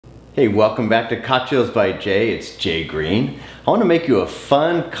Hey, welcome back to Cocktails by Jay. It's Jay Green. I want to make you a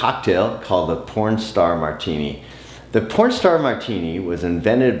fun cocktail called the Porn Star Martini. The Porn Star Martini was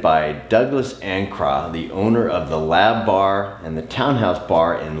invented by Douglas Ankrah, the owner of the Lab Bar and the Townhouse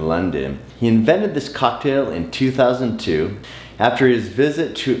Bar in London. He invented this cocktail in 2002 after his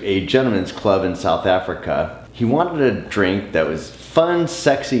visit to a gentleman's club in South Africa. He wanted a drink that was fun,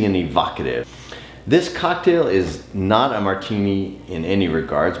 sexy, and evocative. This cocktail is not a martini in any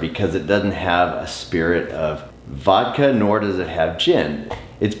regards because it doesn't have a spirit of vodka, nor does it have gin.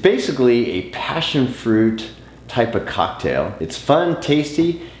 It's basically a passion fruit type of cocktail. It's fun,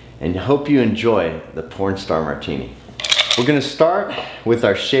 tasty, and I hope you enjoy the Porn Star Martini. We're gonna start with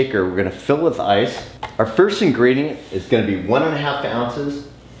our shaker. We're gonna fill with ice. Our first ingredient is gonna be 1.5 ounces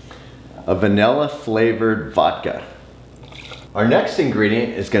of vanilla flavored vodka. Our next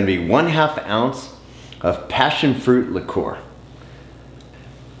ingredient is going to be 1/2 ounce of passion fruit liqueur.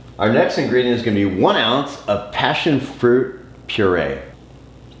 Our next ingredient is going to be 1 ounce of passion fruit puree.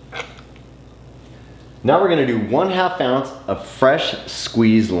 Now we're going to do 1/2 ounce of fresh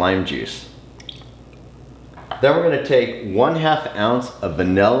squeezed lime juice. Then we're going to take 1/2 ounce of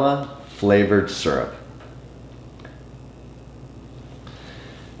vanilla flavored syrup.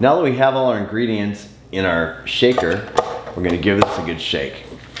 Now that we have all our ingredients in our shaker, we're going to give this a good shake.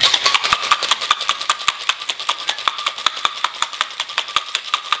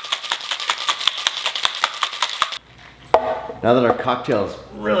 Now that our cocktail is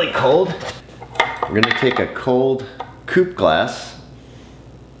really cold, we're going to take a cold coupe glass.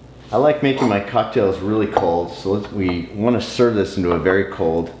 I like making my cocktails really cold, so we want to serve this into a very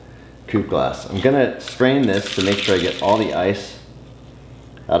cold coupe glass. I'm going to strain this to make sure I get all the ice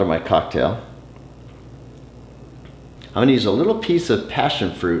out of my cocktail. I'm going to use a little piece of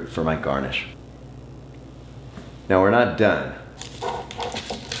passion fruit for my garnish. Now we're not done.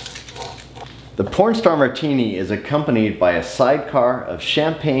 The Porn Star Martini is accompanied by a sidecar of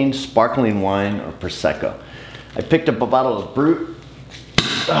champagne, sparkling wine, or prosecco. I picked up a bottle of Brut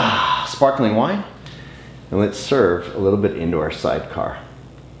sparkling wine, and let's serve a little bit into our sidecar.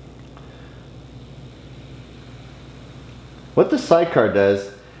 What the sidecar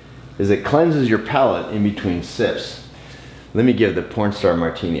does is it cleanses your palate in between sips. Let me give the Porn Star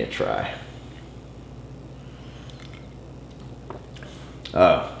Martini a try.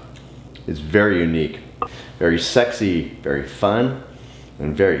 Oh, it's very unique, very sexy, very fun,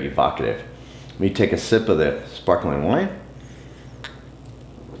 and very evocative. Let me take a sip of the sparkling wine.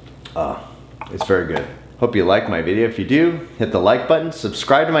 Oh, it's very good. Hope you like my video. If you do, hit the like button,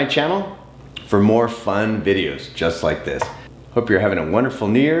 subscribe to my channel for more fun videos just like this. Hope you're having a wonderful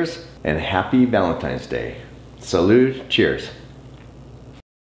New Year's and happy Valentine's Day. Salud, cheers.